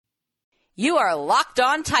You are Locked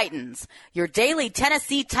On Titans, your daily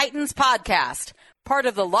Tennessee Titans podcast, part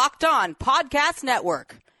of the Locked On Podcast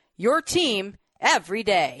Network, your team every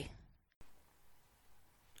day.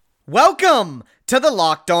 Welcome to the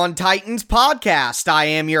Locked On Titans podcast. I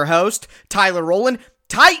am your host, Tyler Rowland.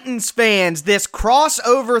 Titans fans, this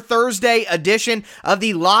crossover Thursday edition of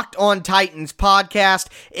the Locked On Titans podcast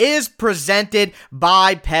is presented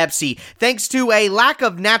by Pepsi. Thanks to a lack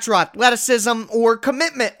of natural athleticism or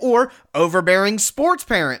commitment or overbearing sports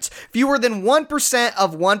parents, fewer than 1%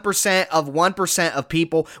 of 1% of 1% of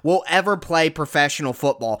people will ever play professional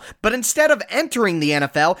football. But instead of entering the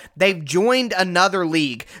NFL, they've joined another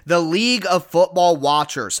league, the League of Football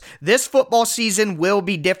Watchers. This football season will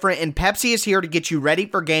be different, and Pepsi is here to get you ready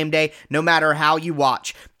for game day no matter how you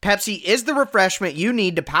watch. Pepsi is the refreshment you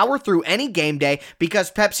need to power through any game day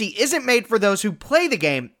because Pepsi isn't made for those who play the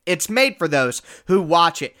game, it's made for those who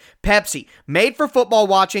watch it. Pepsi, made for football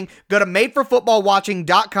watching. Go to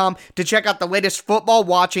madeforfootballwatching.com to check out the latest football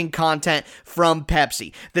watching content from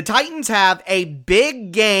Pepsi. The Titans have a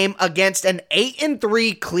big game against an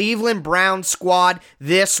 8-3 Cleveland Browns squad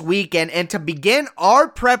this weekend, and to begin our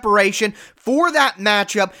preparation for that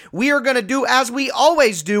matchup, we are going to do as we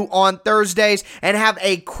always do on Thursdays and have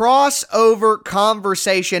a crossover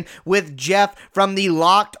conversation with Jeff from the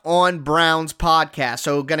Locked On Browns podcast.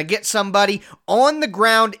 So going to get somebody on the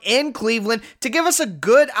ground in Cleveland to give us a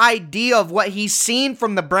good idea of what he's seen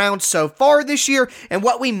from the Browns so far this year and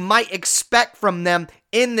what we might expect from them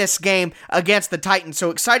in this game against the Titans. So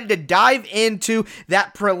excited to dive into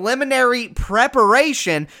that preliminary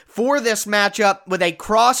preparation for this matchup with a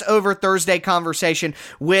crossover Thursday conversation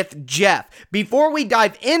with Jeff. Before we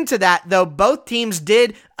dive into that, though, both teams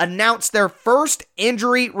did announce their first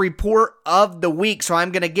injury report of the week. So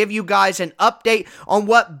I'm going to give you guys an update on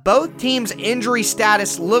what both teams' injury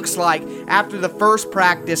status looks like after the first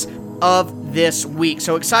practice of this week.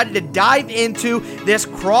 So excited to dive into this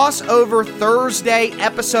crossover Thursday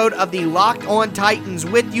episode of the Locked On Titans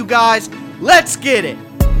with you guys. Let's get it.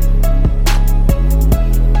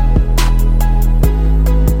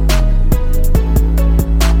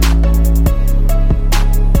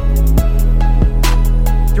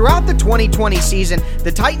 Throughout the 2020 season,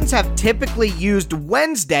 the Titans have typically used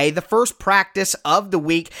Wednesday, the first practice of the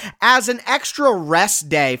week, as an extra rest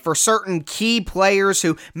day for certain key players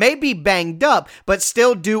who may be banged up, but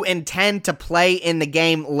still do intend to play in the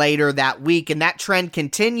game later that week. And that trend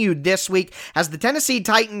continued this week as the Tennessee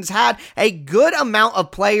Titans had a good amount of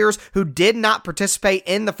players who did not participate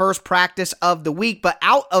in the first practice of the week. But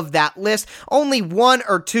out of that list, only one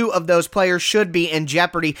or two of those players should be in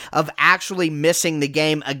jeopardy of actually missing the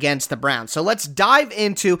game against the Browns. So let's dive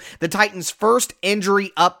into the Titans' first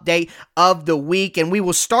injury update of the week, and we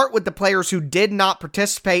will start with the players who did not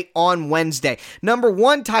participate on Wednesday. Number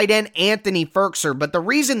one, tight end Anthony Firkser, but the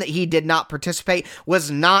reason that he did not participate was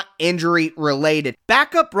not injury related.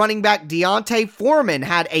 Backup running back D'Onta Foreman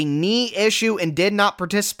had a knee issue and did not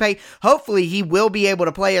participate. Hopefully he will be able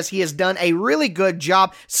to play, as he has done a really good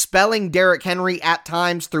job spelling Derrick Henry at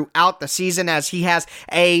times throughout the season, as he has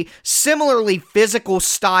a similarly physical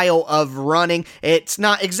style of running. It's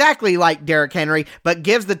not exactly like Derrick Henry, but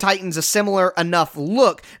gives the Titans a similar enough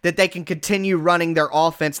look that they can continue running their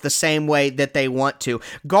offense the same way that they want to.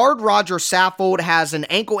 Guard Roger Saffold has an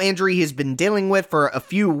ankle injury he's been dealing with for a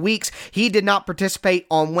few weeks. He did not participate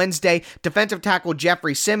on Wednesday. Defensive tackle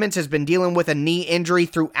Jeffrey Simmons has been dealing with a knee injury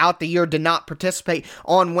throughout the year, did not participate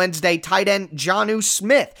on Wednesday. Tight end Jonnu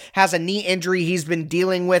Smith has a knee injury he's been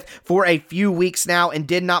dealing with for a few weeks now and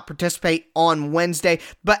did not participate on Wednesday.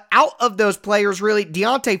 But out of those players, really,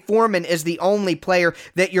 D'Onta Foreman is the only player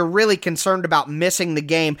that you're really concerned about missing the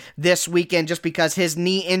game this weekend, just because his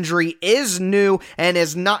knee injury is new and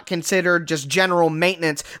is not considered just general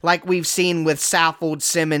maintenance like we've seen with Saffold,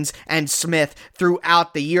 Simmons, and Smith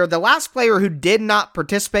throughout the year. The last player who did not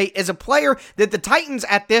participate is a player that the Titans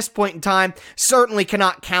at this point in time certainly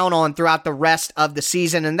cannot count on throughout the rest of the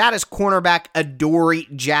season, and that is cornerback Adoree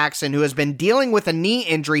Jackson, who has been dealing with a knee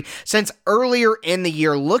injury since earlier in the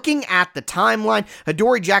year. Looking at the timeline,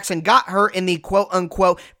 Adoree Jackson got hurt in the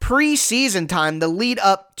quote-unquote preseason time, the lead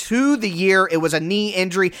up to the year. It was a knee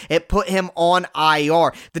injury. It put him on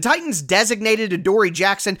IR. The Titans designated Adoree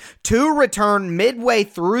Jackson to return midway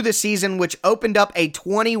through the season, which opened up a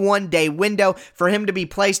 21-day window for him to be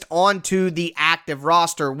placed onto the active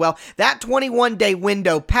roster. Well, that 21-day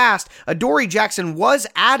window passed. Adoree Jackson was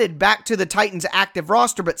added back to the Titans active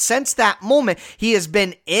roster, but since that moment, he has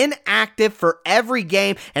been inactive for every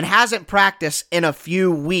game and hasn't practiced in a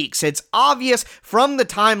few weeks. It's obvious from the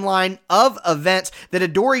timeline of events that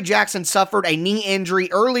Adoree Adoree Jackson suffered a knee injury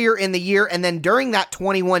earlier in the year, and then during that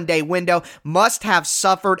 21-day window must have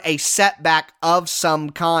suffered a setback of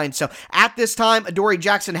some kind. So at this time, Adoree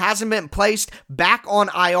Jackson hasn't been placed back on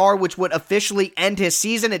IR, which would officially end his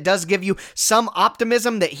season. It does give you some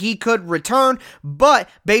optimism that he could return, but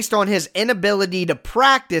based on his inability to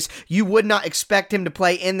practice, you would not expect him to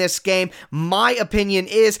play in this game. My opinion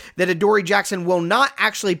is that Adoree Jackson will not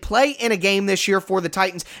actually play in a game this year for the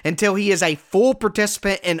Titans until he is a full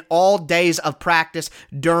participant in all days of practice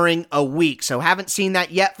during a week. So haven't seen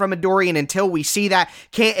that yet from Adoree, and until we see that,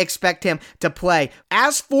 can't expect him to play.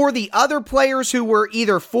 As for the other players who were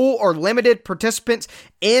either full or limited participants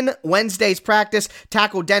in Wednesday's practice,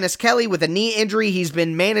 tackle Dennis Kelly with a knee injury he's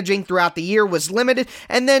been managing throughout the year was limited,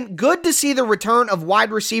 and then good to see the return of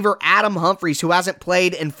wide receiver Adam Humphries, who hasn't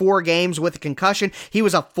played in 4 games with a concussion. He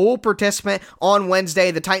was a full participant on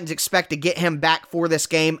Wednesday. The Titans expect to get him back for this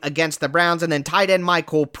game against the Browns. And then tight end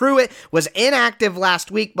Michael Pruitt was inactive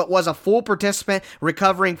last week, but was a full participant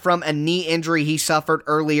recovering from a knee injury he suffered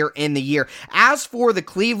earlier in the year. As for the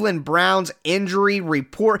Cleveland Browns injury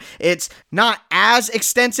report, it's not as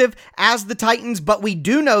extensive as the Titans, but we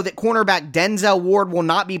do know that cornerback Denzel Ward will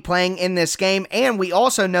not be playing in this game, and we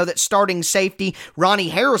also know that starting safety Ronnie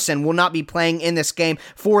Harrison will not be playing in this game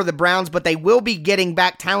for the Browns, but they will be getting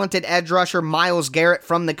back talented edge rusher Myles Garrett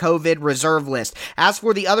from the COVID reserve list. As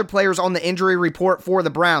for the other players on the injury report for the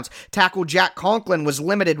Browns, tackle Jack Conklin was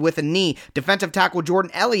limited with a knee, defensive tackle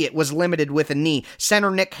Jordan Elliott was limited with a knee,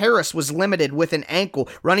 center Nick Harris was limited with an ankle,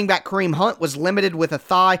 running back Kareem Hunt was limited with a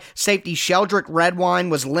thigh, safety Sheldrick Redwine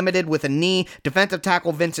was limited with a knee, defensive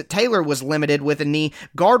tackle Vincent Taylor was limited with a knee,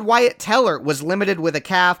 guard Wyatt Teller was limited with a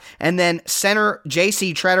calf, and then center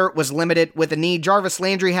J.C. Treader was limited with a knee. Jarvis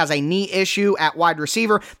Landry has a knee issue at wide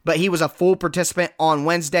receiver, but he was a full participant on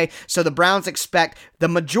Wednesday, so the Browns expect the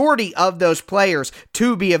majority of those players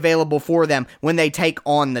to be available for them when they take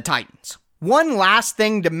on the Titans. One last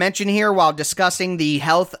thing to mention here while discussing the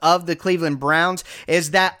health of the Cleveland Browns is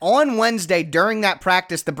that on Wednesday during that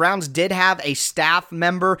practice, the Browns did have a staff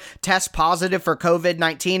member test positive for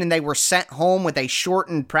COVID-19 and they were sent home with a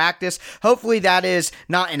shortened practice. Hopefully that is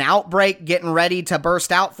not an outbreak getting ready to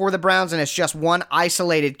burst out for the Browns and it's just one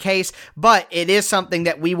isolated case, but it is something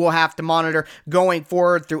that we will have to monitor going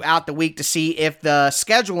forward throughout the week to see if the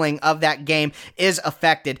scheduling of that game is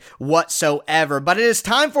affected whatsoever. But it is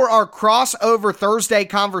time for our crossover Thursday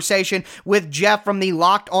conversation with Jeff from the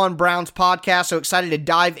Locked On Browns podcast. So excited to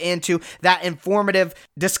dive into that informative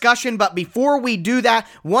discussion. But before we do that,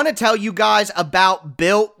 want to tell you guys about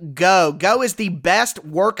Built Go. Go is the best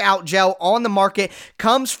workout gel on the market,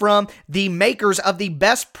 comes from the makers of the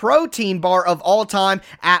best protein bar of all time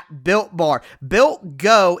at Built Bar. Built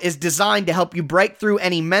Go is designed to help you break through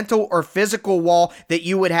any mental or physical wall that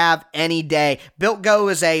you would have any day. Built Go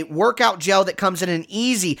is a workout gel that comes in an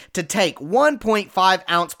easy to take 1.5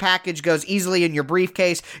 ounce package, goes easily in your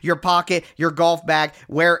briefcase, your pocket, your golf bag,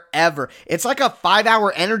 wherever. It's like a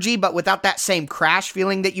 5-hour energy, but without that same crash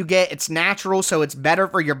feeling that you get. It's natural, so it's better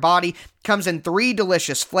for your body. Comes in 3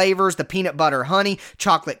 delicious flavors, the peanut butter honey,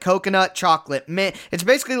 chocolate coconut, chocolate mint. It's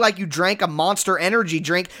basically like you drank a Monster Energy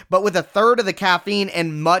drink, but with a third of the caffeine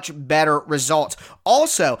and much better results.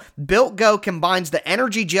 Also, Built Go combines the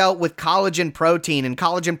energy gel with collagen protein, and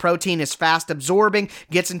collagen protein is fast absorbing,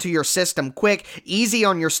 gets into your system quick, easy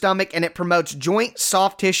on your stomach, and it promotes joint,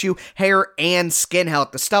 soft tissue, hair, and skin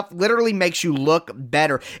health. The stuff literally makes you look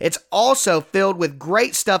better. It's also filled with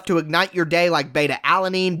great stuff to ignite your day like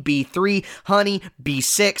beta-alanine, B3, honey,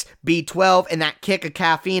 B6, B12, and that kick of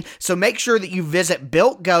caffeine. So make sure that you visit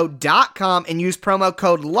BuiltGo.com and use promo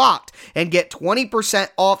code LOCKED and get 20%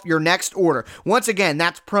 off your next order. Once again,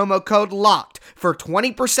 that's promo code LOCKED for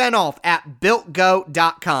 20% off at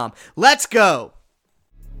BuiltGo.com. Let's go!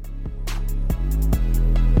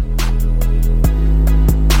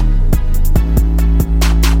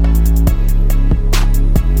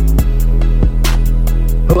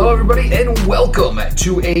 Hello, everybody, and welcome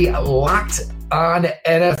to a Locked On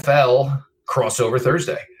NFL Crossover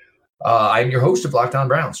Thursday. I'm your host of Locked On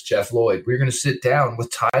Browns, Jeff Lloyd. We're going to sit down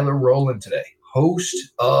with Tyler Rowland today, host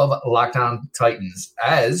of Locked On Titans,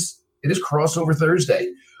 as it is Crossover Thursday.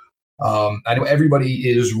 I know everybody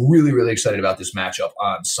is really, really excited about this matchup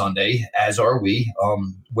on Sunday, as are we.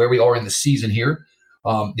 Where we are in the season here,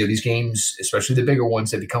 these games, especially the bigger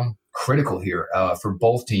ones, have become critical here for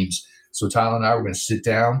both teams. So Tyler and I, we're going to sit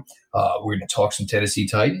down. We're going to talk some Tennessee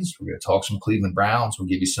Titans. We're going to talk some Cleveland Browns. We'll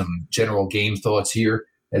give you some general game thoughts here.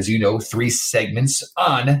 As you know, 3 segments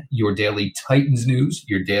on your daily Titans news,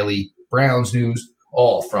 your daily Browns news,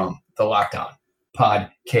 all from the Locked On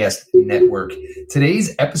Podcast Network.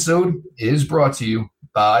 Today's episode is brought to you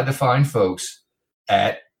by the fine folks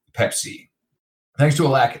at Pepsi. Thanks to a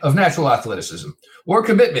lack of natural athleticism or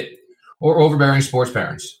commitment or overbearing sports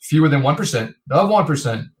parents, fewer than 1%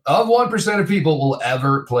 of people will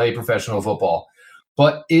ever play professional football.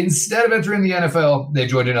 But instead of entering the NFL, they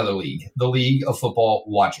joined another league, the League of Football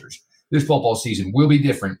Watchers. This football season will be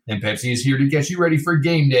different, and Pepsi is here to get you ready for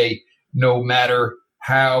game day, no matter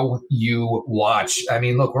how you watch. I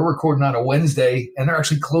mean, look, we're recording on a Wednesday, and they're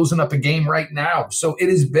actually closing up a game right now. So it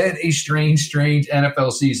has been a strange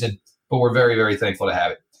NFL season, but we're very, very thankful to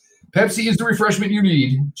have it. Pepsi is the refreshment you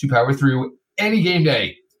need to power through any game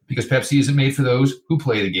day, because Pepsi isn't made for those who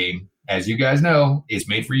play the game. As you guys know, it's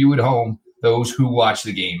made for you at home, those who watch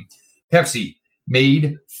the game. Pepsi,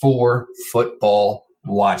 made for football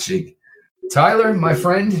watching. Tyler, my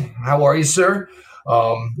friend, how are you, sir?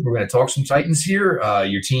 We're going to talk some Titans here.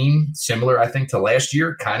 Your team, similar, I think, to last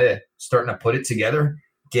year, kind of starting to put it together,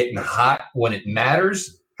 getting hot when it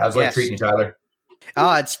matters. How's life treating you, Tyler?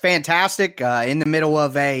 It's fantastic. In the middle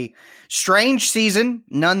of a strange season,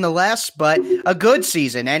 nonetheless, but a good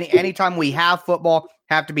season. Anytime we have football,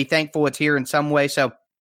 have to be thankful it's here in some way. So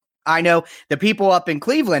I know the people up in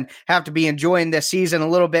Cleveland have to be enjoying this season a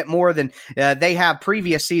little bit more than they have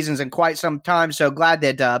previous seasons in quite some time. So glad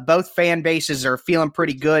that both fan bases are feeling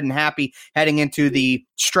pretty good and happy heading into the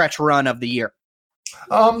stretch run of the year.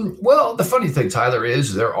 Well, the funny thing, Tyler,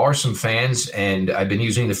 is there are some fans, and I've been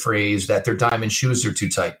using the phrase that their diamond shoes are too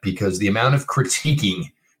tight, because the amount of critiquing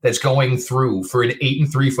that's going through for an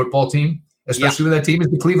 8-3 football team, especially when that team is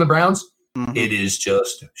the Cleveland Browns, it is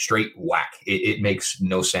just straight whack. It makes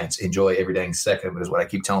no sense. Enjoy every dang second is what I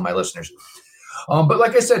keep telling my listeners. But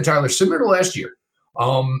like I said, Tyler, similar to last year,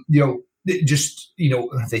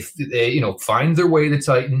 they find their way, the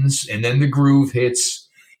Titans, and then the groove hits.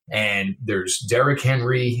 And there's Derrick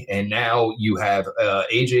Henry, and now you have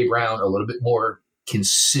A.J. Brown, a little bit more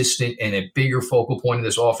consistent and a bigger focal point of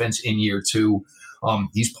this offense in year two.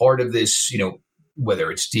 He's part of this,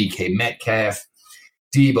 whether it's DK Metcalf,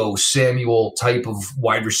 Deebo Samuel type of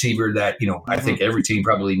wide receiver that, I think every team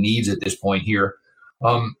probably needs at this point here.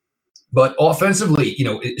 But offensively,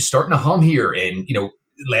 it's starting to hum here. And,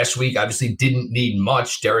 last week obviously didn't need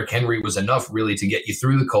much. Derrick Henry was enough really to get you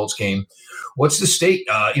through the Colts game. What's the state,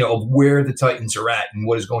 of where the Titans are at, and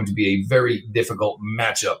what is going to be a very difficult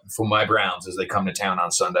matchup for my Browns as they come to town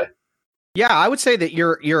on Sunday? Yeah, I would say that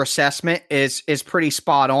your assessment is pretty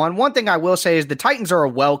spot on. One thing I will say is the Titans are a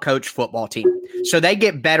well-coached football team, so they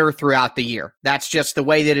get better throughout the year. That's just the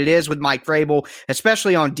way that it is with Mike Vrabel,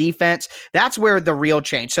 especially on defense. That's where the real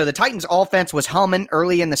change. So the Titans' offense was humming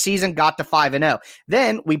early in the season, got to 5-0.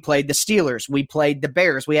 Then we played the Steelers. We played the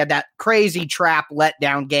Bears. We had that crazy trap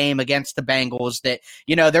letdown game against the Bengals that,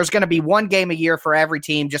 there's going to be one game a year for every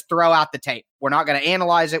team. Just throw out the tape. We're not going to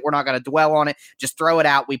analyze it. We're not going to dwell on it. Just throw it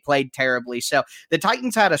out. We played terribly. So the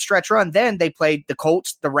Titans had a stretch run. Then they played the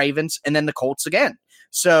Colts, the Ravens, and then the Colts again.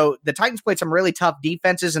 So the Titans played some really tough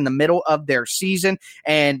defenses in the middle of their season,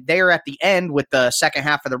 and they are at the end with the second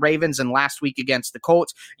half of the Ravens and last week against the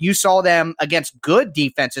Colts. You saw them against good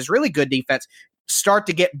defenses, really good defense, start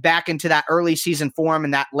to get back into that early season form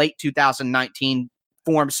and that late 2019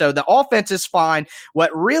 form. So the offense is fine. What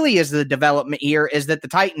really is the development here is that the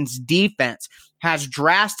Titans defense has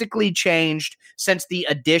drastically changed since the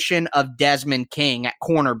addition of Desmond King at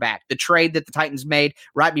cornerback. The trade that the Titans made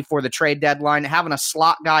right before the trade deadline, having a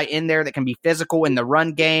slot guy in there that can be physical in the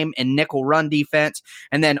run game and nickel run defense,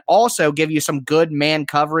 and then also give you some good man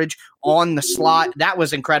coverage on the slot. That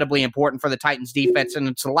was incredibly important for the Titans defense, and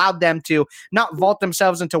it's allowed them to not vault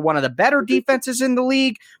themselves into one of the better defenses in the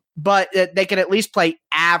league, but they can at least play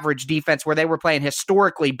average defense where they were playing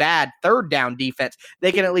historically bad third down defense.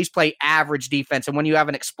 They can at least play average defense. And when you have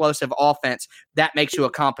an explosive offense, that makes you a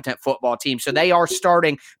competent football team. So they are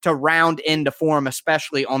starting to round into form,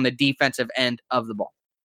 especially on the defensive end of the ball.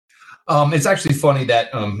 It's actually funny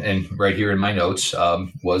that, and right here in my notes,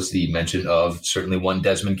 was the mention of certainly one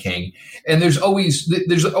Desmond King. And there's always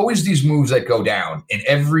these moves that go down, and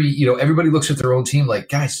everybody looks at their own team like,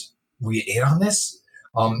 guys, we in on this?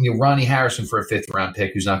 Ronnie Harrison for a 5th round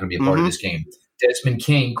pick, who's not going to be a part of this game. Desmond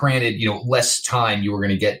King, granted, less time you were going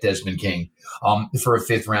to get Desmond King for a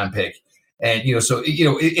 5th round pick. And,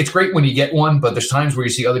 it's great when you get one, but there's times where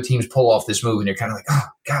you see other teams pull off this move and you're kind of like, oh,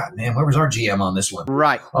 God, man, where was our GM on this one?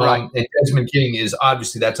 Right. And Desmond King is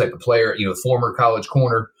obviously that type of player, former college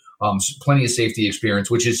corner, plenty of safety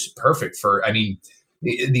experience, which is perfect for,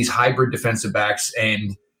 these hybrid defensive backs.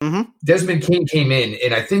 And Desmond King came in,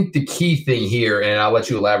 and I think the key thing here, and I'll let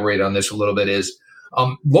you elaborate on this a little bit, is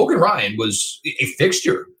Logan Ryan was a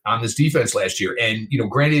fixture on this defense last year. And,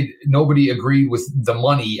 granted, nobody agreed with the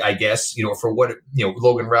money, I guess, for what,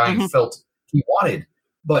 Logan Ryan felt he wanted.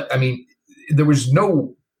 But, I mean, there was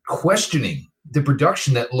no questioning the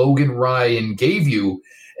production that Logan Ryan gave you.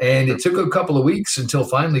 And it took a couple of weeks until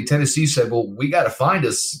finally Tennessee said, well, we got to find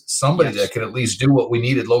us somebody that can at least do what we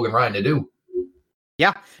needed Logan Ryan to do.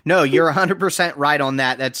 Yeah, no, you're 100% right on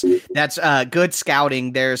that. That's good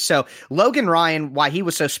scouting there. So Logan Ryan, why he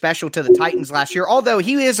was so special to the Titans last year, although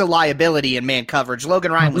he is a liability in man coverage.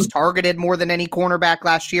 Logan Ryan was targeted more than any cornerback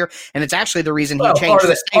last year, and it's actually the reason he changed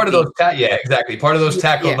part of those exactly. Part of those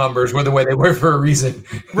tackle numbers were the way they were for a reason.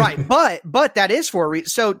 Right, but that is for a reason.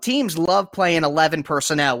 So teams love playing 11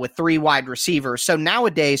 personnel with 3 wide receivers. So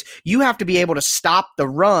nowadays, you have to be able to stop the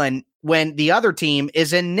run when the other team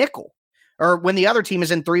is in nickel. Or when the other team is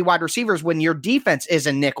in 3 wide receivers, when your defense is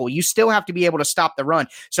in nickel, you still have to be able to stop the run.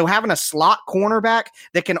 So having a slot cornerback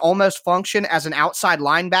that can almost function as an outside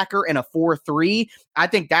linebacker in a 4-3, I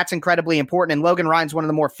think that's incredibly important. And Logan Ryan's one of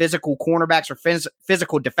the more physical cornerbacks or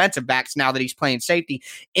physical defensive backs now that he's playing safety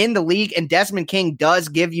in the league. And Desmond King does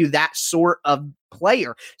give you that sort of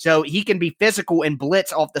player. So he can be physical and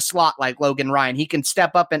blitz off the slot like Logan Ryan. He can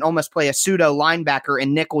step up and almost play a pseudo linebacker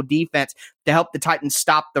in nickel defense to help the Titans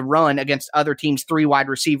stop the run against other teams' 3 wide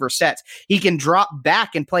receiver sets. He can drop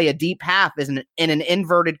back and play a deep half in an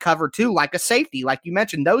inverted cover too, like a safety, like you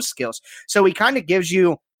mentioned, those skills. So he kind of gives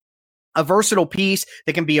you a versatile piece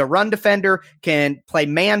that can be a run defender, can play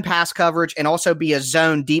man pass coverage, and also be a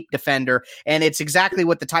zone deep defender. And it's exactly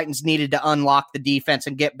what the Titans needed to unlock the defense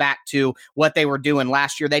and get back to what they were doing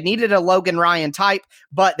last year. They needed a Logan Ryan type,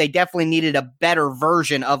 but they definitely needed a better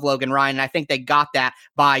version of Logan Ryan. And I think they got that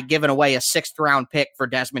by giving away a 6th round pick for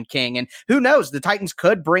Desmond King. And who knows, the Titans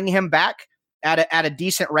could bring him back at a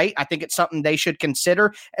decent rate. I think it's something they should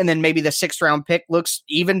consider. And then maybe the 6th round pick looks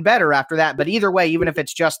even better after that. But either way, even if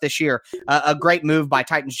it's just this year, a great move by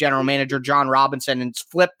Titans general manager John Robinson, and it's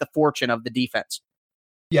flipped the fortune of the defense.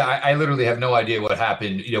 Yeah, I literally have no idea what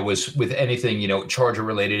happened, was with anything, Charger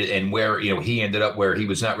related, and where, he ended up where he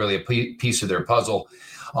was not really a piece of their puzzle.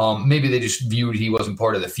 Maybe they just viewed he wasn't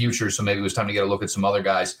part of the future. So maybe it was time to get a look at some other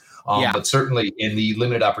guys. But certainly in the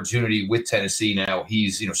limited opportunity with Tennessee now,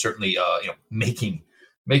 he's certainly making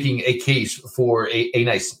a case for a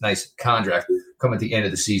nice contract come at the end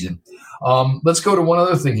of the season. Let's go to one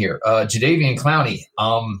other thing here. Jadeveon Clowney,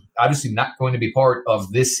 obviously not going to be part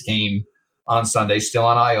of this game on Sunday, still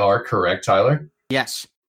on IR, correct, Tyler? Yes.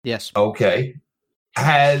 Okay.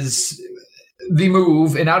 Has the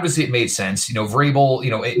move, and obviously it made sense.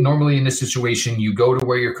 Vrabel, normally in this situation, you go to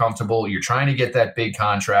where you're comfortable. You're trying to get that big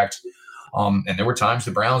contract. And there were times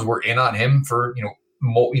the Browns were in on him for,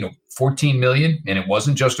 $14 million, and it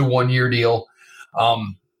wasn't just a 1-year deal.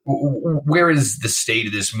 Where is the state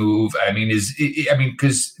of this move? I mean,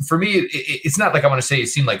 because for me, it's not like I want to say it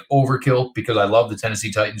seemed like overkill, because I love the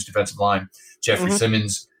Tennessee Titans defensive line, Jeffrey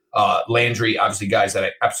Simmons, Landry, obviously guys that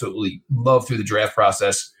I absolutely love through the draft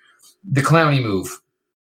process. The Clowney move,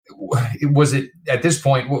 was it at this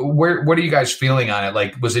point? What are you guys feeling on it?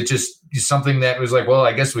 Like, was it just something that was like, well,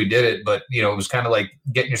 I guess we did it, but it was kind of like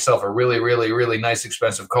getting yourself a really, really, really nice,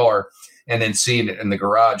 expensive car and then seeing it in the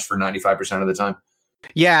garage for 95% of the time?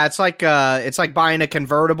 Yeah, it's like buying a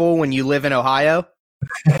convertible when you live in Ohio.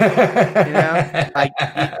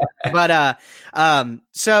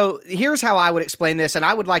 So here's how I would explain this, and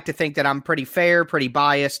I would like to think that I'm pretty fair, pretty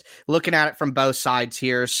biased, looking at it from both sides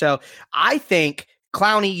here. So I think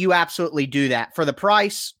Clowney, you absolutely do that for the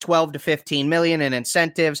price, 12 to 15 million in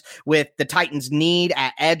incentives, with the Titans' need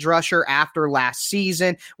at edge rusher after last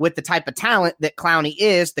season, with the type of talent that Clowney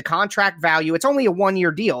is, the contract value. It's only a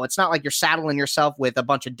 1-year deal. It's not like you're saddling yourself with a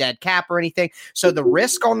bunch of dead cap or anything. So the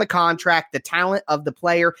risk on the contract, the talent of the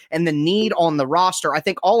player, and the need on the roster, I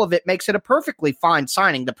think all of it makes it a perfectly fine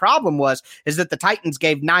signing. The problem is that the Titans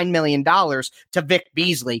gave $9 million to Vic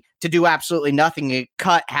Beasley to do absolutely nothing and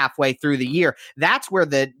cut halfway through the year. That's where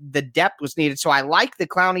the depth was needed. So I like the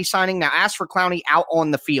Clowney signing. Now, as for Clowney out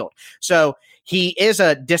on the field, so he is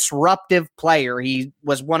a disruptive player. He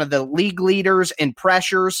was one of the league leaders in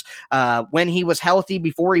pressures when he was healthy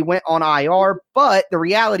before he went on IR. But the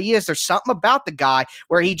reality is there's something about the guy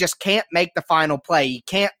where he just can't make the final play. He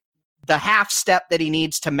can't the half step that he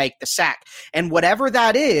needs to make the sack. And whatever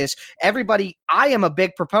that is, everybody, I am a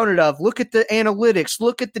big proponent of, look at the analytics,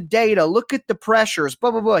 look at the data, look at the pressures,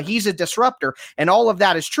 blah, blah, blah. He's a disruptor, and all of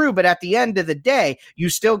that is true. But at the end of the day, you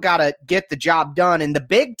still got to get the job done. And the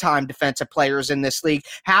big-time defensive players in this league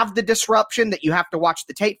have the disruption that you have to watch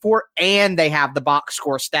the tape for, and they have the box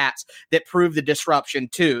score stats that prove the disruption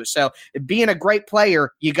too. So being a great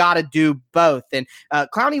player, you got to do both. And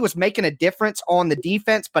Clowney was making a difference on the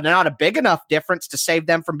defense, but not a big enough difference to save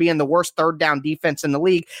them from being the worst third down defense in the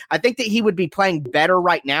league. I think that he would be playing better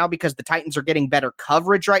right now because the Titans are getting better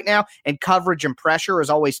coverage right now, and coverage and pressure is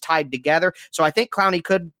always tied together. So I think Clowney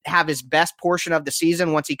could have his best portion of the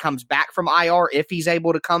season once he comes back from IR, if he's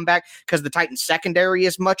able to come back, because the Titans secondary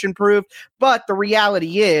is much improved. But the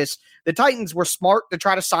reality is, the Titans were smart to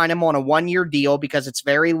try to sign him on a one-year deal because it's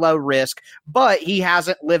very low risk, but he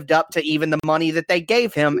hasn't lived up to even the money that they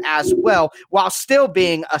gave him as well, while still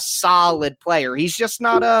being a solid player. He's just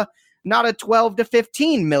not a $12 to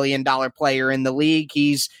 $15 million player in the league.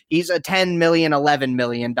 He's a $10 million, $11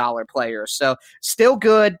 million player. So still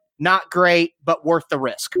good, not great, but worth the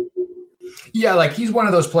risk. Yeah, like he's one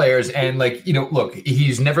of those players, and like, look,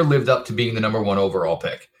 he's never lived up to being the number one overall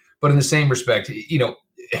pick. But in the same respect, you're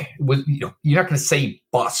not going to say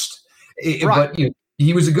bust, right. But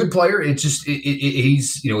he was a good player. It's just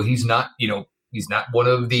he's not one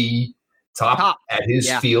of the top at his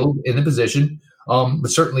field in the position. But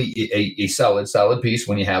certainly a solid piece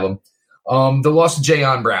when you have him. The loss of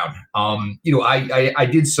Jayon Brown. I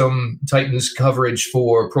did some Titans coverage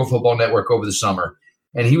for Pro Football Network over the summer,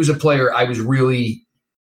 and he was a player I was really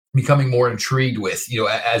becoming more intrigued with,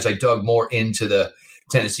 as I dug more into the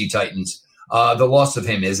Tennessee Titans. The loss of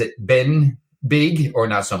him, has it been big or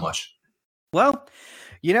not so much? Well,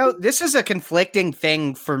 this is a conflicting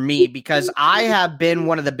thing for me because I have been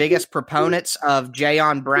one of the biggest proponents of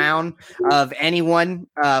Jayon Brown, of anyone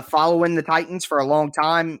following the Titans for a long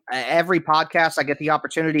time. Every podcast I get the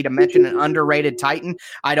opportunity to mention an underrated Titan,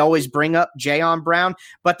 I'd always bring up Jayon Brown.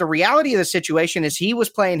 But the reality of the situation is he was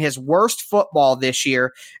playing his worst football this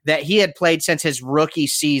year that he had played since his rookie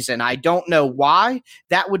season. I don't know why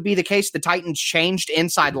that would be the case. The Titans changed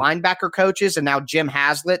inside linebacker coaches, and now Jim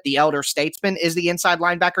Haslett, the elder statesman, is the inside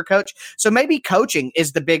linebacker coach. So maybe coaching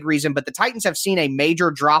is the big reason, but the Titans have seen a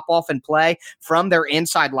major drop-off in play from their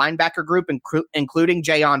inside linebacker group, including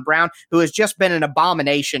Jayon Brown, who has just been an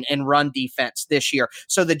abomination in run defense this year.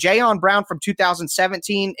 So the Jayon Brown from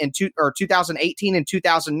 2017 and 2018 and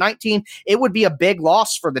 2019, it would be a big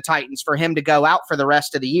loss for the Titans for him to go out for the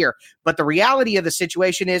rest of the year. But the reality of the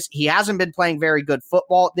situation is he hasn't been playing very good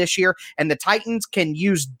football this year, and the Titans can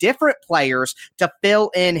use different players to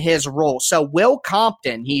fill in his role. So Will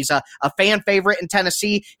Compton, he's a fan favorite in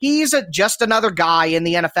Tennessee. He's just another guy in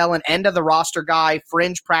the NFL, an end of the roster guy,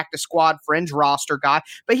 fringe practice squad, fringe roster guy,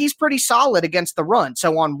 but he's pretty solid against the run.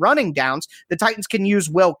 So on running downs, the Titans can use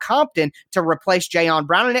Will Compton to replace Jayon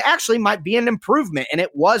Brown, and it actually might be an improvement, and it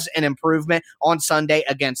was an improvement on Sunday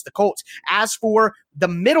against the Colts. As for the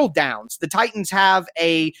middle downs, the Titans have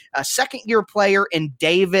a second-year player in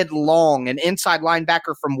David Long, an inside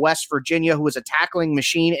linebacker from West Virginia who was a tackling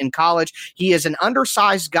machine in college. He is an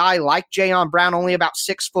undersized guy like Jayon Brown, only about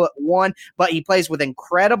 6'1", but he plays with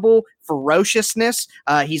incredible ferociousness.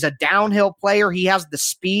 He's a downhill player. He has the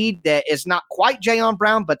speed that is not quite Jayon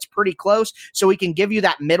Brown, but it's pretty close. So he can give you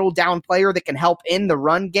that middle down player that can help in the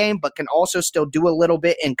run game, but can also still do a little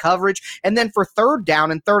bit in coverage. And then for third down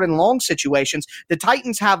and third and long situations, the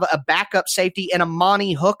Titans have a backup safety in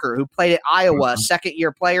Amani Hooker, who played at Iowa, a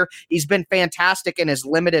second-year player. He's been fantastic in his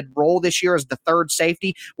limited role this year as the third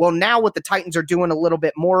safety. Well, now what the Titans are doing a little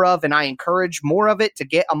bit more of, and I encourage more of it to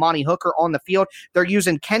get Amani Hooker on the field, they're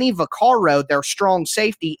using Kenny Vaccaro, their strong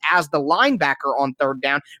safety, as the linebacker on third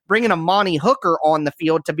down, bringing Amani Hooker on the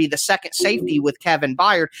field to be the second safety with Kevin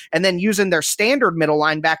Byard, and then using their standard middle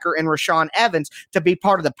linebacker in Rashaan Evans to be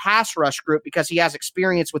part of the pass rush group because he has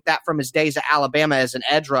experience with that from his days at Alabama as an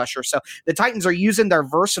edge rusher. So the Titans are using their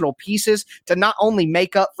versatile pieces to not only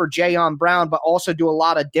make up for Jayon Brown, but also do a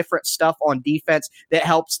lot of different stuff on defense that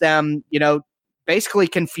helps them, basically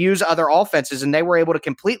confuse other offenses, and they were able to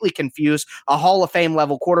completely confuse a Hall of Fame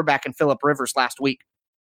level quarterback in Phillip Rivers last week.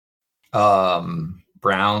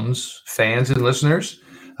 Browns fans and listeners,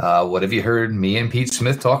 what have you heard me and Pete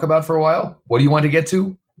Smith talk about for a while? What do you want to get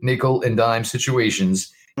to? Nickel and dime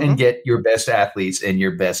situations and get your best athletes and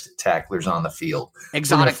your best tacklers on the field.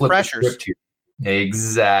 Exotic pressures.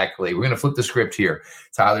 Exactly. We're going to flip the script here.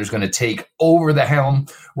 Tyler's going to take over the helm.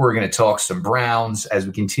 We're going to talk some Browns as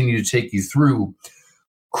we continue to take you through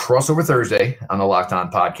Crossover Thursday on the Locked On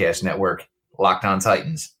Podcast Network, Locked On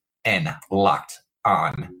Titans, and Locked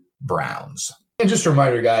On Browns. And just a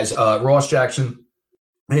reminder, guys, Ross Jackson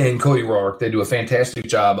and Cody Roark, they do a fantastic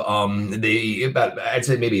job. I'd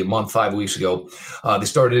say maybe a month, 5 weeks ago, they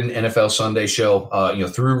started an NFL Sunday show,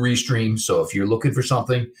 through Restream. So if you're looking for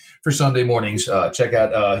something for Sunday mornings, check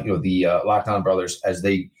out, the Locked On Brothers, as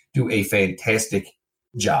they do a fantastic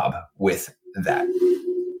job with that.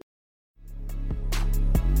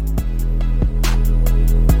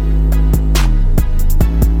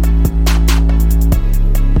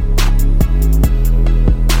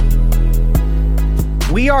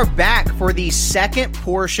 We are back for the second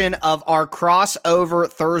portion of our crossover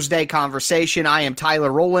Thursday conversation. I am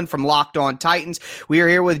Tyler Rowland from Locked On Titans. We are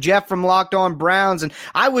here with Jeff from Locked On Browns, and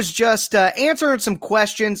I was just answering some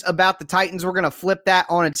questions about the Titans. We're going to flip that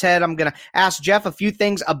on its head. I'm going to ask Jeff a few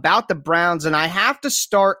things about the Browns, and I have to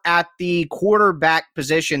start at the quarterback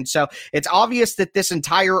position. So it's obvious that this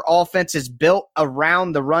entire offense is built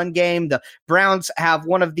around the run game. The Browns have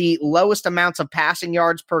one of the lowest amounts of passing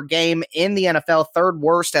yards per game in the NFL, third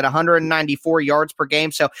worst at 194 yards per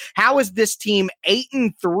game. So how is this team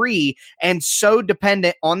 8-3 and so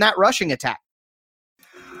dependent on that rushing attack?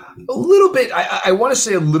 A little bit. I want to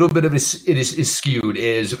say a little bit of it is skewed.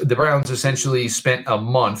 Is the Browns essentially spent a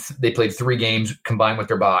month? They played 3 games combined with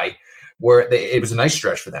their bye, where it was a nice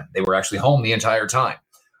stretch for them. They were actually home the entire time.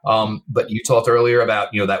 But you talked earlier about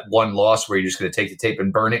that one loss where you're just going to take the tape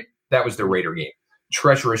and burn it. That was the Raider game.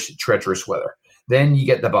 Treacherous weather. Then you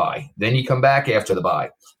get the bye. Then you come back after the bye.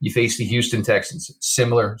 You face the Houston Texans.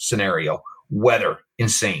 Similar scenario. Weather,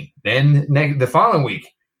 insane. Then the following week,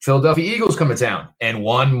 Philadelphia Eagles come to town. And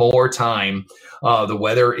one more time, the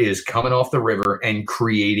weather is coming off the river and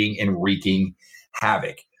creating and wreaking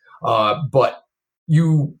havoc. But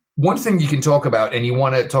one thing you can talk about, and you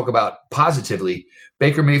want to talk about positively,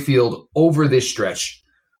 Baker Mayfield over this stretch,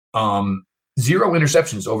 0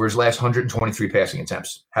 interceptions over his last 123 passing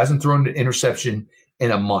attempts. Hasn't thrown an interception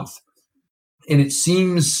in a month. And it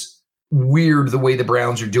seems weird the way the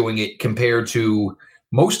Browns are doing it compared to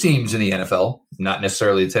most teams in the NFL, not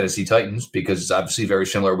necessarily the Tennessee Titans, because it's obviously very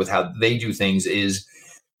similar with how they do things. Is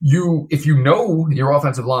if you know your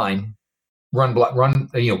offensive line blocks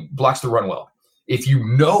the run well. If you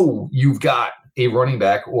know you've got a running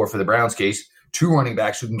back, or for the Browns case, 2 running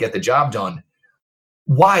backs who can get the job done,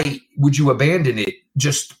 why would you abandon it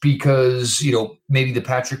just because, maybe the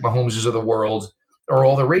Patrick Mahomeses of the world are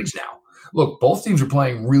all the rage now? Look, both teams are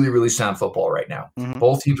playing really, really sound football right now. Mm-hmm.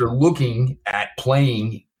 Both teams are looking at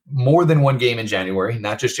playing more than one game in January,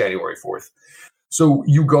 not just January 4th. So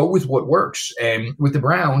you go with what works. And with the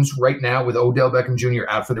Browns right now, with Odell Beckham Jr.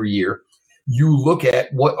 out for the year, you look at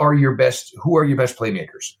who are your best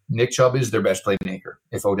playmakers. Nick Chubb is their best playmaker.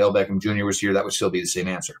 If Odell Beckham Jr. was here, that would still be the same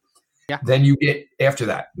answer. Yeah. Then you get, after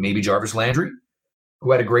that, maybe Jarvis Landry,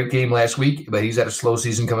 who had a great game last week, but he's had a slow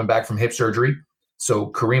season coming back from hip surgery.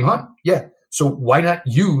 So Kareem Hunt, yeah. So why not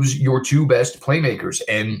use your 2 best playmakers?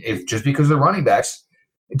 And if just because they're running backs,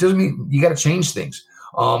 it doesn't mean you got to change things.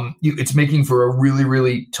 It's making for a really,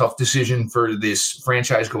 really tough decision for this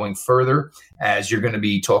franchise going further, as you're going to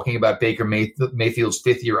be talking about Baker Mayfield's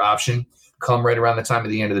 5th-year option come right around the time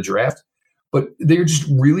of the end of the draft. But they're just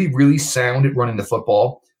really, really sound at running the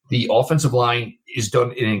football. The offensive line has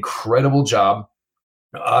done an incredible job.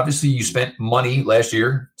 Obviously, you spent money last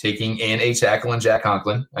year taking in a tackle in Jack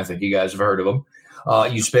Conklin. I think you guys have heard of him.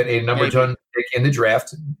 You spent a number 10 pick in the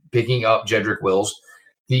draft, picking up Jedrick Wills.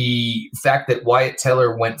 The fact that Wyatt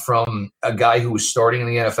Teller went from a guy who was starting in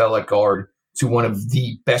the NFL at guard to one of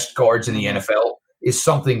the best guards in the NFL is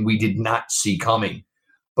something we did not see coming.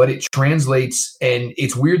 But it translates, and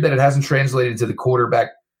it's weird that it hasn't translated to the quarterback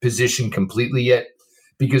position completely yet,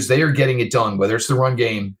 because they are getting it done, whether it's the run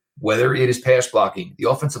game, whether it is pass blocking. The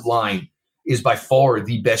offensive line is by far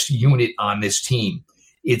the best unit on this team.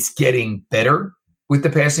 It's getting better with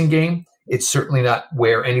the passing game. It's certainly not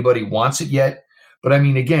where anybody wants it yet. But, I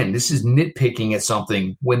mean, again, this is nitpicking at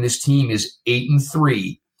something when this team is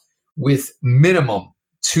 8-3 with minimum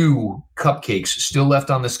 2 cupcakes still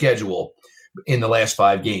left on the schedule in the last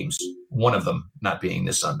 5 games, one of them not being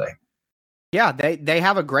this Sunday. Yeah, they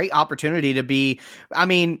have a great opportunity to be,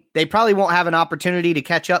 they probably won't have an opportunity to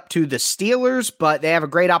catch up to the Steelers, but they have a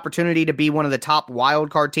great opportunity to be one of the top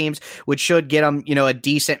wildcard teams, which should get them, a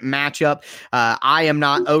decent matchup. I am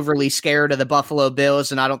not overly scared of the Buffalo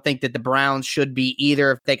Bills, and I don't think that the Browns should be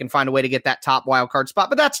either if they can find a way to get that top wildcard spot,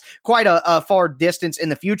 but that's quite a far distance in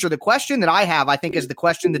the future. The question that I have, I think, is the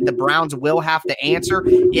question that the Browns will have to answer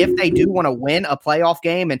if they do want to win a playoff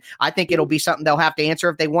game, and I think it'll be something they'll have to answer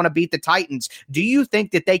if they want to beat the Titans. Titans. Do you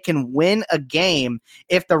think that they can win a game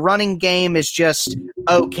if the running game is just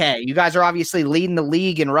okay? You guys are obviously leading the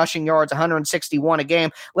league in rushing yards, 161 a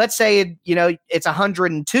game. Let's say, it's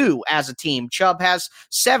 102 as a team. Chubb has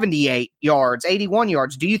 78 yards, 81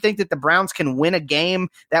 yards. Do you think that the Browns can win a game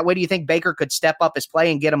that way? Do you think Baker could step up his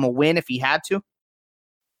play and get him a win if he had to?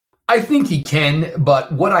 I think he can,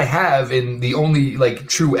 but what I have, and the only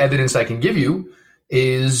true evidence I can give you,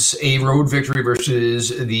 is a road victory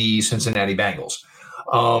versus the Cincinnati Bengals.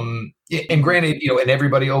 And granted, and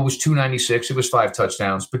everybody, it was 296. It was 5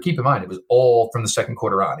 touchdowns. But keep in mind, it was all from the second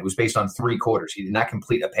quarter on. It was based on 3 quarters. He did not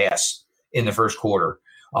complete a pass in the first quarter.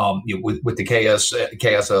 With the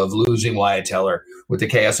chaos of losing Wyatt Teller, with the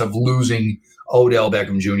chaos of losing Odell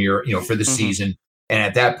Beckham Jr., for the season. And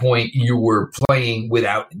at that point, you were playing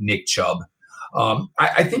without Nick Chubb.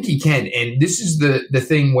 I think he can. And this is the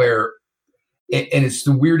thing where, and it's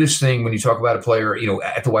the weirdest thing when you talk about a player,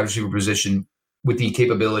 at the wide receiver position with the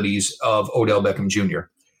capabilities of Odell Beckham Jr.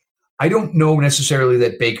 I don't know necessarily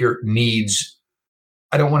that Baker needs,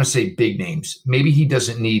 I don't want to say big names. Maybe he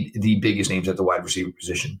doesn't need the biggest names at the wide receiver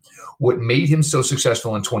position. What made him so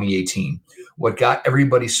successful in 2018, what got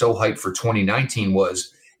everybody so hyped for 2019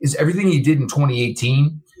 is everything he did in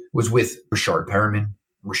 2018 was with Rashard Perriman,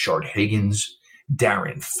 Rashard Higgins,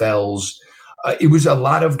 Darren Fells. It was a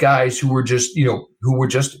lot of guys who were just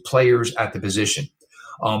players at the position.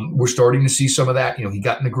 We're starting to see some of that. He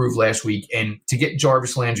got in the groove last week, and to get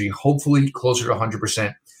Jarvis Landry hopefully closer to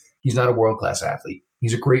 100%. He's not a world-class athlete.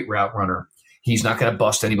 He's a great route runner. He's not going to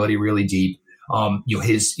bust anybody really deep.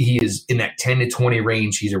 He is in that 10 to 20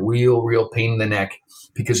 range. He's a real pain in the neck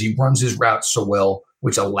because he runs his routes so well,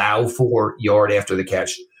 which allow for yard after the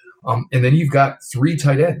catch. And then you've got 3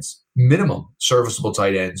 tight ends, minimum serviceable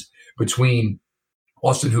tight ends, between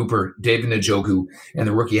Austin Hooper, David Njoku, and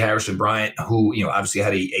the rookie Harrison Bryant, who obviously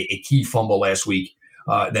had a key fumble last week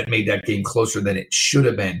that made that game closer than it should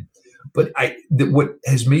have been. But what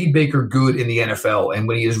has made Baker good in the NFL, and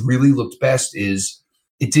when he has really looked best, is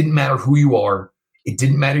it didn't matter who you are. It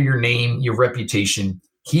didn't matter your name, your reputation.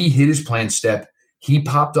 He hit his plan step. He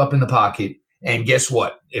popped up in the pocket. And guess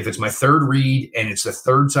what? If it's my third read and it's the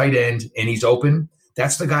third tight end and he's open,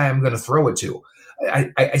 that's the guy I'm going to throw it to.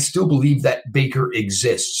 I still believe that Baker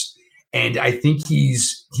exists. And I think he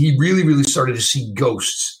really started to see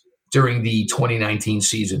ghosts during the 2019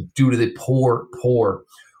 season due to the poor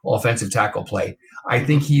offensive tackle play. I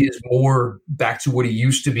think he is more back to what he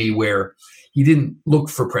used to be, where he didn't look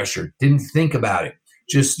for pressure, didn't think about it,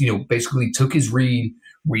 just, basically took his read,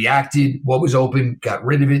 reacted, what was open, got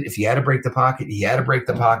rid of it. If he had to break the pocket, he had to break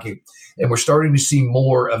the pocket. And we're starting to see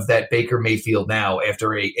more of that Baker Mayfield now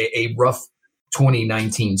after a rough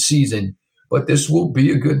 2019 season. But this will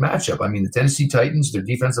be a good matchup. I mean, the Tennessee Titans, their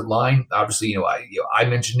defensive line, obviously, I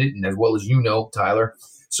mentioned it, and as well as Tyler,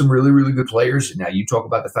 some really good players. Now, you talk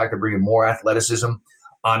about the fact of bringing more athleticism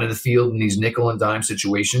onto the field in these nickel and dime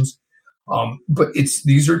situations. But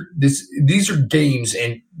these are games,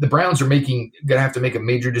 and the Browns are going to have to make a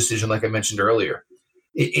major decision, like I mentioned earlier.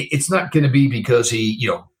 It's not going to be because he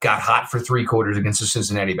got hot for 3 quarters against the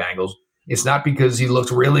Cincinnati Bengals. It's not because he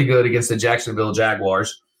looked really good against the Jacksonville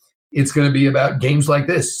Jaguars. It's going to be about games like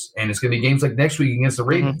this, and it's going to be games like next week against the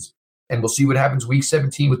Ravens. Mm-hmm. And we'll see what happens week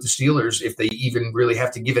 17 with the Steelers, if they even really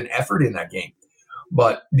have to give an effort in that game.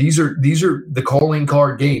 But these are the calling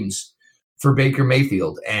card games for Baker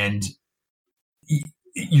Mayfield, and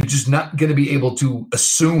you're just not going to be able to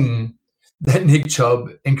assume that Nick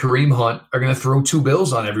Chubb and Kareem Hunt are going to throw 2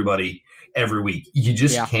 bills on everybody every week. You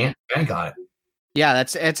just can't bank on it. Yeah,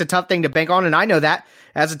 it's a tough thing to bank on, and I know that.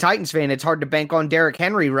 As a Titans fan, it's hard to bank on Derrick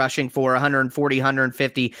Henry rushing for 140,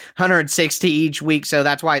 150, 160 each week, so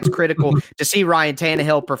that's why it's critical to see Ryan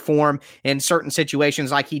Tannehill perform in certain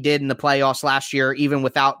situations like he did in the playoffs last year, even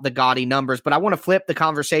without the gaudy numbers. But I want to flip the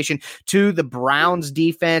conversation to the Browns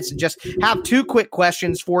defense and just have 2 quick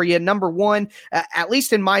questions for you. Number one, at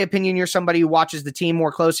least in my opinion, you're somebody who watches the team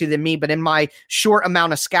more closely than me, but in my short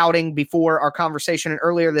amount of scouting before our conversation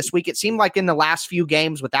earlier this week, it seemed like in the last few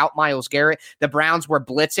games without Myles Garrett, the Browns were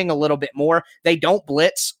blitzing a little bit more. They don't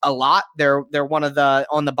blitz a lot. They're one of the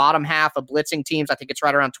on the bottom half of blitzing teams. I think it's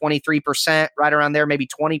right around 23%, right around there, maybe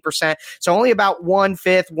 20%. So only about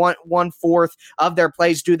 1/5, 1/4 of their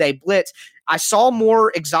plays do they blitz. I saw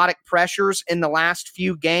more exotic pressures in the last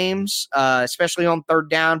few games, especially on third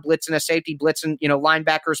down, blitzing a safety, blitzing,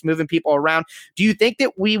 linebackers, moving people around. Do you think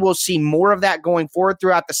that we will see more of that going forward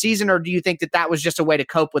throughout the season, or do you think that was just a way to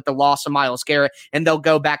cope with the loss of Myles Garrett and they'll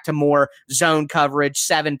go back to more zone coverage,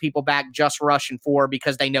 7 people back, just rushing 4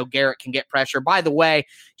 because they know Garrett can get pressure? By the way,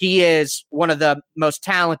 he is one of the most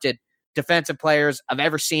talented defensive players I've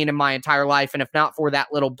ever seen in my entire life. And if not for that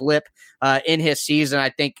little blip in his season, I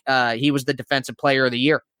think he was the defensive player of the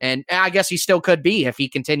year. And I guess he still could be if he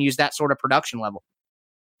continues that sort of production level.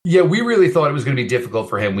 Yeah, we really thought it was going to be difficult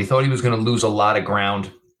for him. We thought he was going to lose a lot of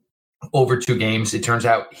ground over 2 games. It turns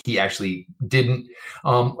out he actually didn't.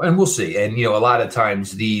 And we'll see. And, a lot of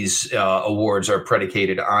times these awards are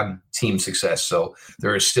predicated on team success. So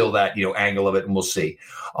there is still that, angle of it, and we'll see.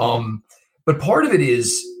 But part of it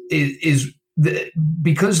is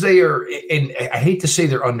because they are, and I hate to say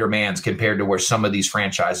they're undermanned compared to where some of these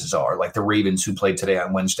franchises are, like the Ravens, who played today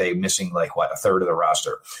on Wednesday, missing a third of the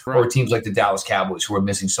roster, right. Or teams like the Dallas Cowboys, who are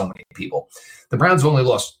missing so many people. The Browns have only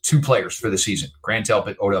lost 2 players for the season, Grant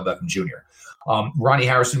Delpit, Odell Beckham Jr. Ronnie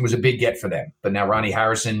Harrison was a big get for them, but now Ronnie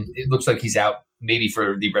Harrison, it looks like he's out maybe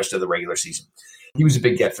for the rest of the regular season. He was a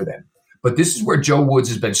big get for them. But this is where Joe Woods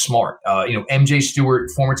has been smart. MJ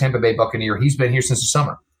Stewart, former Tampa Bay Buccaneer, he's been here since the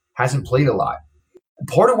summer. Hasn't played a lot.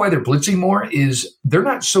 Part of why they're blitzing more is they're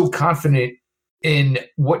not so confident in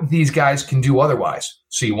what these guys can do otherwise.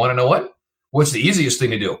 So you want to know what? What's the easiest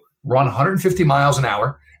thing to do? Run 150 miles an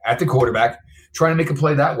hour at the quarterback, trying to make a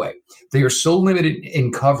play that way. They are so limited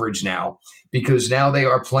in coverage now because now they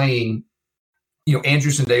are playing,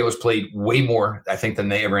 Andrew Sendejo's played way more, I think, than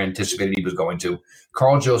they ever anticipated he was going to.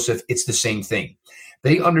 Carl Joseph, it's the same thing.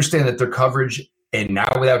 They understand that their coverage, and now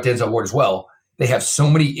without Denzel Ward as well, they have so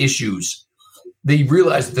many issues. They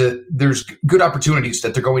realize that there's good opportunities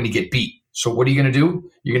that they're going to get beat. So what are you going to do?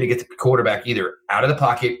 You're going to get the quarterback either out of the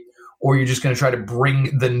pocket, or you're just going to try to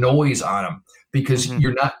bring the noise on them because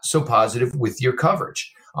you're not so positive with your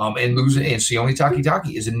coverage. And Sione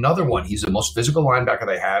Takitaki is another one. He's the most physical linebacker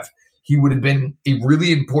they have. He would have been a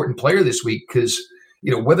really important player this week because,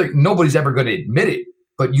 whether nobody's ever going to admit it,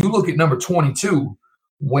 but you look at number 22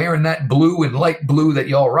 wearing that blue and light blue that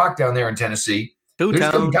y'all rock down there in Tennessee. There's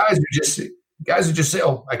some guys who just say,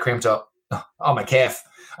 "Oh, I cramped up. Oh, my calf."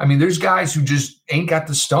 I mean, there's guys who just ain't got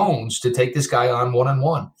the stones to take this guy on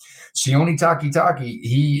one-on-one. Sione Takitaki,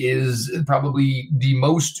 he is probably the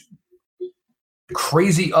most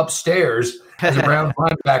crazy upstairs as a Brown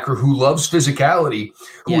linebacker who loves physicality,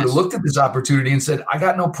 who would have looked at this opportunity and said, "I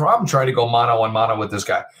got no problem trying to go mano-on-mano with this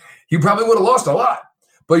guy." He probably would have lost a lot,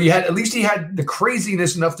 but at least he had the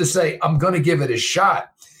craziness enough to say, "I'm going to give it a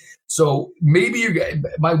shot." So maybe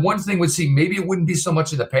my one thing would see, maybe it wouldn't be so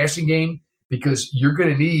much in the passing game because you're going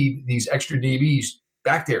to need these extra DBs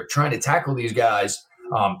back there trying to tackle these guys,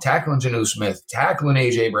 tackling Jonnu Smith, tackling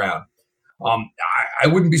A.J. Brown. I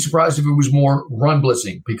wouldn't be surprised if it was more run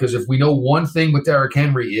blitzing because if we know one thing with Derrick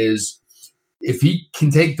Henry is if he can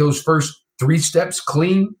take those first 3 steps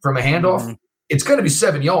clean from a handoff, it's going to be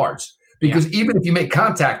 7 yards because even if you make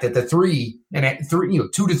contact at the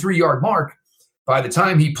 2 to 3 yard mark, by the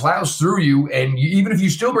time he plows through you, and even if you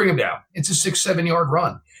still bring him down, it's a 6-7 yard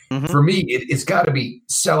run. For me, it's got to be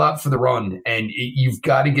sell out for the run, and you've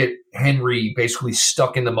got to get Henry basically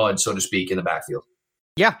stuck in the mud, so to speak, in the backfield.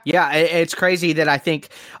 Yeah. It's crazy that I think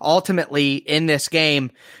ultimately in this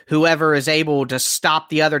game, whoever is able to stop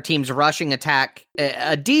the other team's rushing attack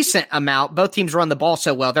a decent amount, both teams run the ball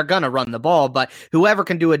so well, they're going to run the ball, but whoever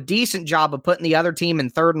can do a decent job of putting the other team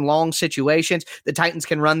in 3rd and long situations, the Titans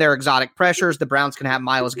can run their exotic pressures, the Browns can have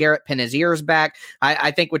Myles Garrett pin his ears back.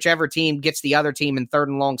 I think whichever team gets the other team in 3rd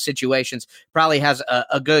and long situations probably has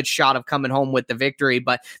a good shot of coming home with the victory,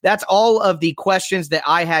 but that's all of the questions that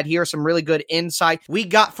I had here. Some really good insight we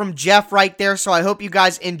got from Jeff right there, so I hope you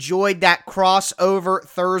guys enjoyed that crossover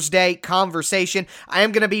Thursday conversation. I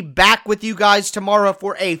am going to be back with you guys tomorrow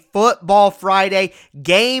for a Football Friday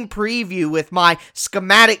game preview with my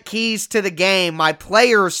schematic keys to the game, my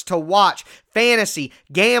players to watch, fantasy,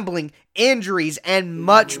 gambling, injuries, and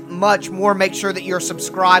much, much more. Make sure that you're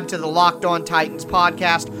subscribed to the Locked On Titans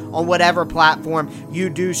podcast on whatever platform you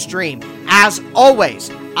do stream. As always,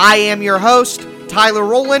 I am your host, Tyler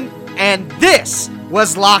Rowland, and this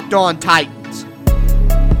was Locked On Titans.